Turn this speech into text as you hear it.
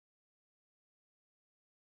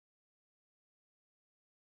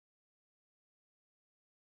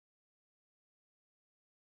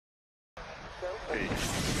8, 7, 6,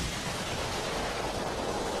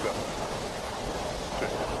 5, 4.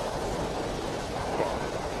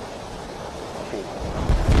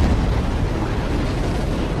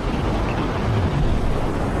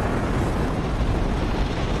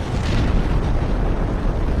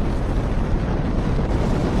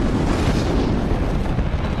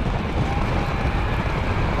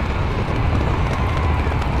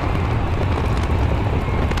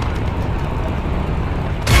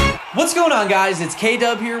 What's going on, guys? It's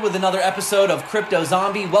K-Dub here with another episode of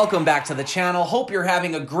CryptoZombie. Welcome back to the channel. Hope you're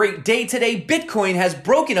having a great day today. Bitcoin has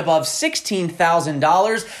broken above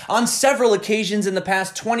 $16,000 on several occasions in the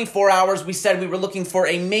past 24 hours. We said we were looking for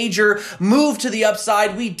a major move to the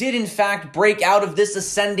upside. We did, in fact, break out of this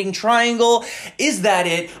ascending triangle. Is that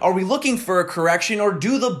it? Are we looking for a correction, or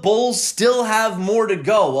do the bulls still have more to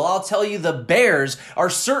go? Well, I'll tell you, the bears are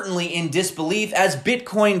certainly in disbelief as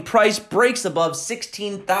Bitcoin price breaks above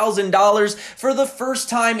 $16,000 for the first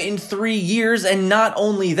time in 3 years. And not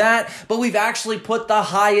only that, but we've actually put the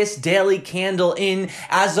highest daily candle in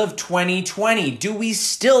as of 2020. Do we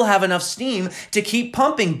still have enough steam to keep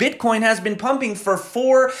pumping? Bitcoin has been pumping for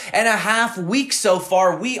 4.5 weeks so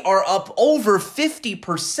far. We are up over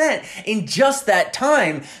 50% in just that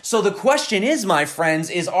time. So the question is, my friends,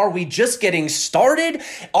 are we just getting started?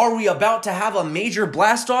 Are we about to have a major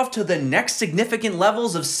blast off to the next significant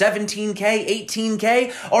levels of 17K,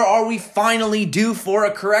 18K, or are we finally due for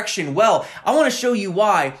a correction? Well, I want to show you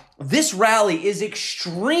why this rally is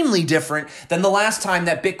extremely different than the last time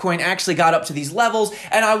that Bitcoin actually got up to these levels,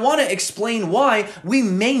 and I want to explain why we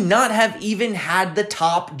may not have even had the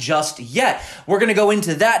top just yet. We're going to go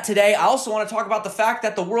into that today. I also want to talk about the fact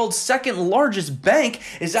that the world's second largest bank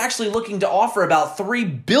is actually looking to offer about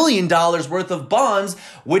 $3 billion worth of bonds,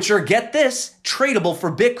 which are, get this, tradable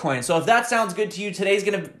for Bitcoin. So if that sounds good to you, today's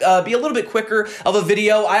going to be a little bit quicker of a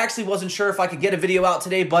video. I actually wasn't sure if I could get a video out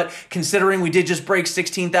today, but considering we did just break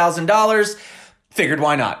 $16,000, figured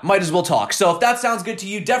why not? Might as well talk. So if that sounds good to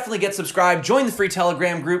you, definitely get subscribed, join the free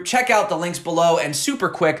Telegram group, check out the links below, and super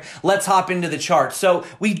quick, let's hop into the chart. So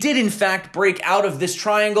we did in fact break out of this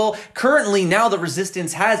triangle. Currently, now the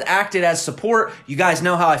resistance has acted as support. You guys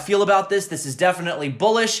know how I feel about this. This is definitely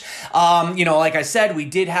bullish. Like I said, we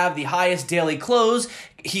did have the highest daily close.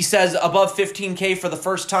 He says above 15K for the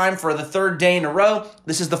first time for the third day in a row.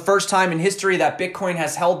 This is the first time in history that Bitcoin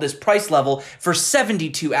has held this price level for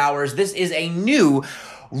 72 hours. This is a new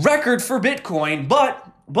record for Bitcoin, but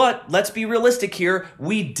let's be realistic here.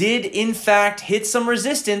 We did, in fact, hit some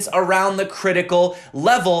resistance around the critical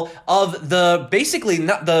level of basically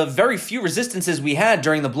not the very few resistances we had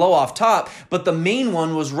during the blow off top, but the main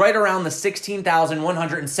one was right around the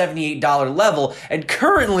 $16,178 level. And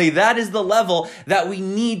currently that is the level that we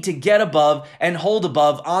need to get above and hold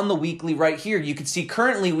above on the weekly right here. You can see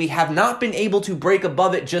currently we have not been able to break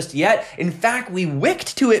above it just yet. In fact, we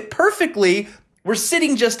wicked to it perfectly. We're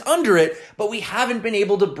sitting just under it, but we haven't been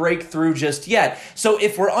able to break through just yet. So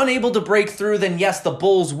if we're unable to break through, then yes, the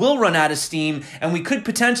bulls will run out of steam, and we could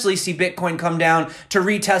potentially see Bitcoin come down to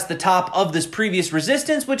retest the top of this previous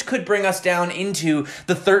resistance, which could bring us down into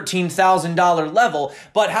the $13,000 level.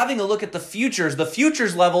 But having a look at the futures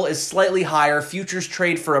level is slightly higher. Futures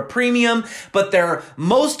trade for a premium, but their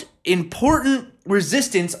most important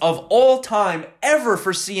resistance of all time ever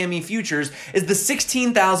for CME futures is the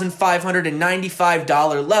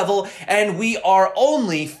 $16,595 level, and we are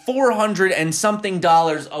only $400 and something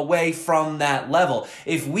away from that level.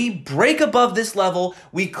 If we break above this level,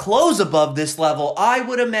 we close above this level, I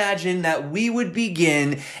would imagine that we would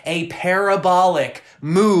begin a parabolic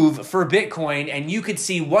move for Bitcoin, and you could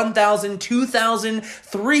see $1,000, $2,000,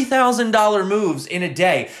 $3,000 moves in a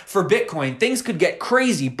day for Bitcoin. Things could get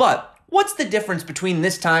crazy, but what's the difference between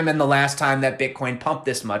this time and the last time that Bitcoin pumped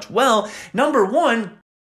this much? Well, number one,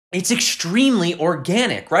 it's extremely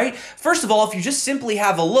organic, right? First of all, if you just simply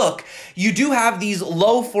have a look, you do have these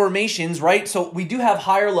low formations, right? So we do have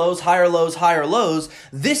higher lows, higher lows, higher lows.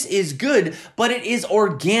 This is good, but it is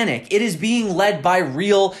organic. It is being led by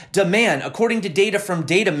real demand. According to data from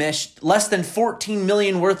DataMesh, less than 14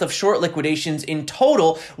 million worth of short liquidations in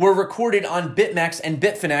total were recorded on BitMEX and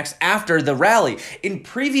Bitfinex after the rally. In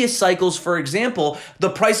previous cycles, for example, the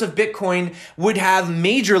price of Bitcoin would have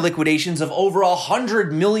major liquidations of over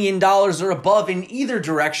 100 million billion or above in either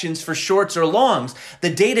directions for shorts or longs. The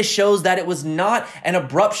data shows that it was not an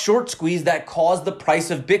abrupt short squeeze that caused the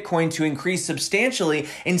price of Bitcoin to increase substantially.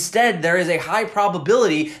 Instead, there is a high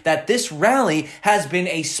probability that this rally has been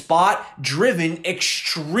a spot-driven,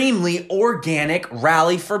 extremely organic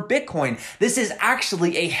rally for Bitcoin. This is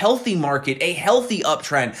actually a healthy market, a healthy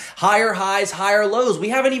uptrend, higher highs, higher lows. We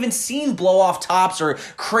haven't even seen blow-off tops or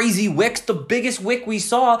crazy wicks. The biggest wick we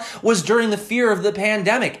saw was during the fear of the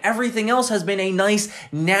pandemic. Everything else has been a nice,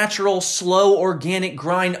 natural, slow, organic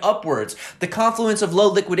grind upwards. The confluence of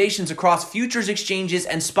low liquidations across futures exchanges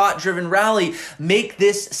and spot-driven rally make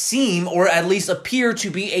this seem, or at least appear to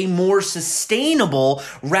be, a more sustainable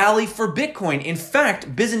rally for Bitcoin. In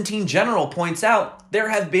fact, Byzantine General points out there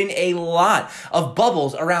have been a lot of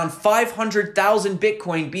bubbles around 500,000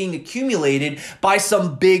 Bitcoin being accumulated by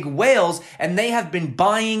some big whales, and they have been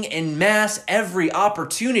buying en masse every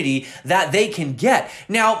opportunity that they can get.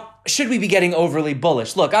 Now, should we be getting overly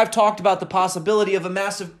bullish? Look, I've talked about the possibility of a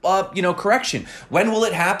massive, correction. When will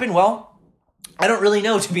it happen? Well, I don't really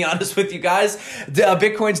know, to be honest with you guys.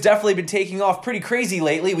 Bitcoin's definitely been taking off pretty crazy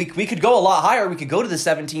lately. We could go a lot higher. We could go to the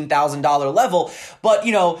 $17,000 level. But,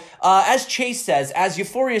 as Chase says, as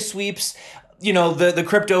euphoria sweeps, the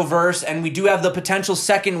cryptoverse, and we do have the potential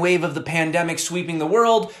second wave of the pandemic sweeping the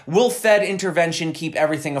world, will Fed intervention keep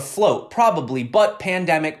everything afloat? Probably, but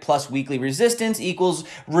pandemic plus weekly resistance equals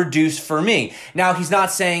reduce for me. Now, he's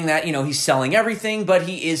not saying that, he's selling everything, but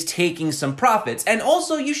he is taking some profits. And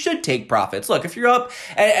also, you should take profits. Look, if you're up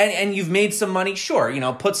and you've made some money, sure,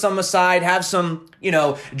 put some aside, have some,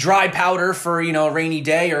 dry powder for, a rainy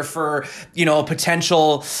day or for, a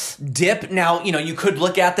potential dip. Now, you could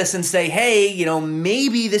look at this and say, hey,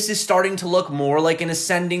 maybe this is starting to look more like an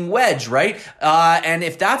ascending wedge, right? And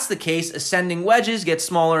if that's the case, ascending wedges get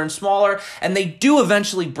smaller and smaller, and they do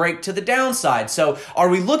eventually break to the downside. So are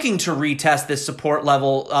we looking to retest this support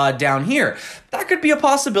level down here? That could be a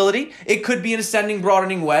possibility. It could be an ascending,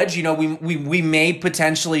 broadening wedge. We may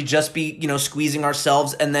potentially just be, squeezing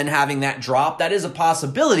ourselves and then having that drop. That is a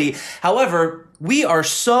possibility. However, we are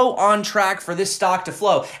so on track for this stock to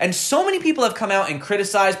flow. And so many people have come out and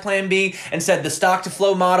criticized Plan B and said the stock to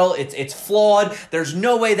flow model, it's flawed. There's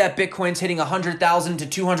no way that Bitcoin's hitting $100,000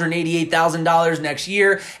 to $288,000 next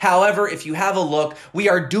year. However, if you have a look, we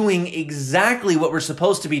are doing exactly what we're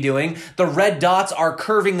supposed to be doing. The red dots are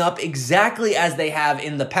curving up exactly as they have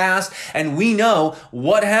in the past. And we know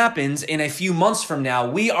what happens in a few months from now.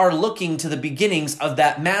 We are looking to the beginnings of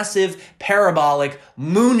that massive parabolic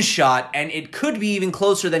moonshot, and it could be even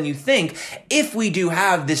closer than you think if we do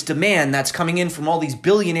have this demand that's coming in from all these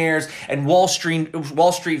billionaires and Wall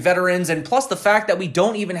Street veterans, and plus the fact that we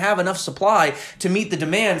don't even have enough supply to meet the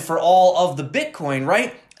demand for all of the Bitcoin,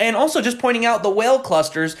 right? And also just pointing out the whale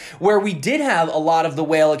clusters where we did have a lot of the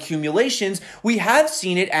whale accumulations, we have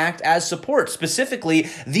seen it act as support. Specifically,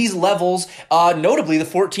 these levels, notably the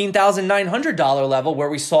 $14,900 level where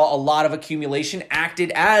we saw a lot of accumulation,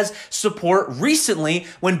 acted as support recently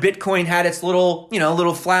when Bitcoin had its little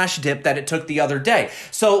flash dip that it took the other day.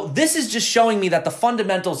 So this is just showing me that the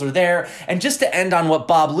fundamentals are there. And just to end on what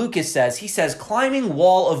Bob Lucas says, he says, climbing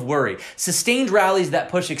wall of worry, sustained rallies that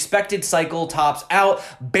push expected cycle tops out,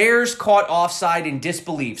 bears caught offside in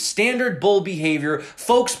disbelief, standard bull behavior,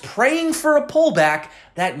 folks praying for a pullback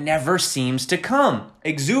that never seems to come.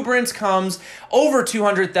 Exuberance comes over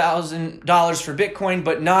 $200,000 for Bitcoin,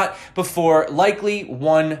 but not before likely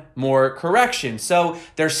one more correction. So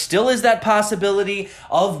there still is that possibility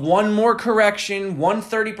of one more correction,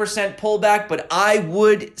 130% pullback, but I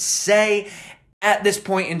would say at this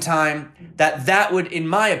point in time that would, in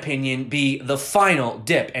my opinion, be the final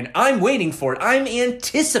dip. And I'm waiting for it. I'm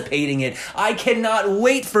anticipating it. I cannot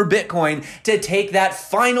wait for Bitcoin to take that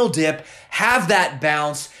final dip, have that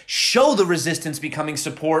bounce, show the resistance becoming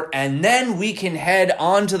support, and then we can head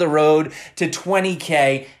onto the road to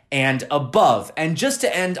 20K and above. And just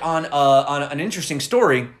to end on an interesting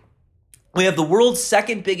story, we have the world's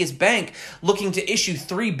second biggest bank looking to issue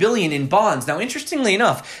 $3 billion in bonds. Now, interestingly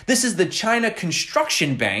enough, this is the China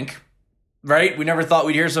Construction Bank, right? We never thought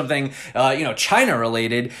we'd hear something,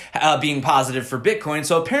 China-related being positive for Bitcoin.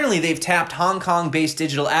 So apparently they've tapped Hong Kong-based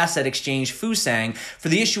digital asset exchange Fusang for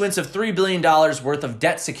the issuance of $3 billion worth of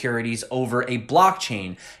debt securities over a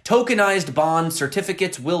blockchain. Tokenized bond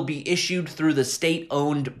certificates will be issued through the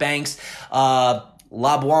state-owned bank's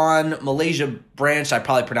Labuan, Malaysia branch, I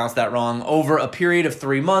probably pronounced that wrong, over a period of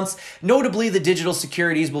 3 months. Notably, the digital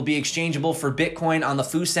securities will be exchangeable for Bitcoin on the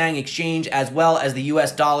Fusang exchange, as well as the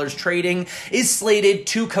US dollars trading is slated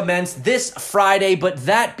to commence this Friday. But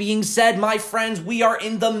that being said, my friends, we are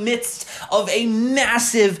in the midst of a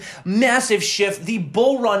massive, massive shift, the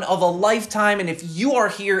bull run of a lifetime. And if you are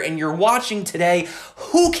here and you're watching today,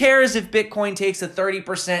 who cares if Bitcoin takes a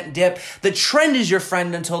 30% dip? The trend is your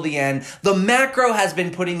friend until the end. The macro has been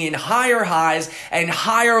putting in higher highs and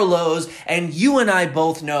higher lows, and you and I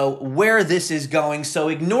both know where this is going. So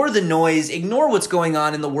ignore the noise, ignore what's going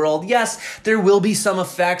on in the world. Yes, there will be some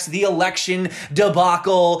effects, the election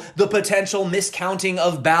debacle, the potential miscounting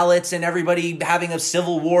of ballots, and everybody having a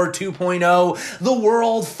Civil War 2.0, the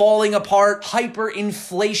world falling apart,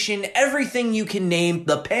 hyperinflation, everything you can name,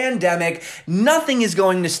 the pandemic. Nothing is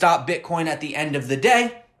going to stop Bitcoin at the end of the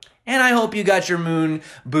day. And I hope you got your moon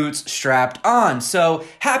boots strapped on. So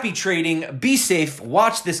happy trading, be safe,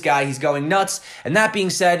 watch this guy, he's going nuts. And that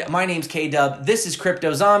being said, my name's K-Dub, this is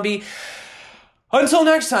CryptoZombie. Until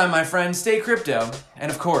next time, my friends, stay crypto.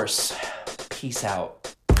 And of course, peace out.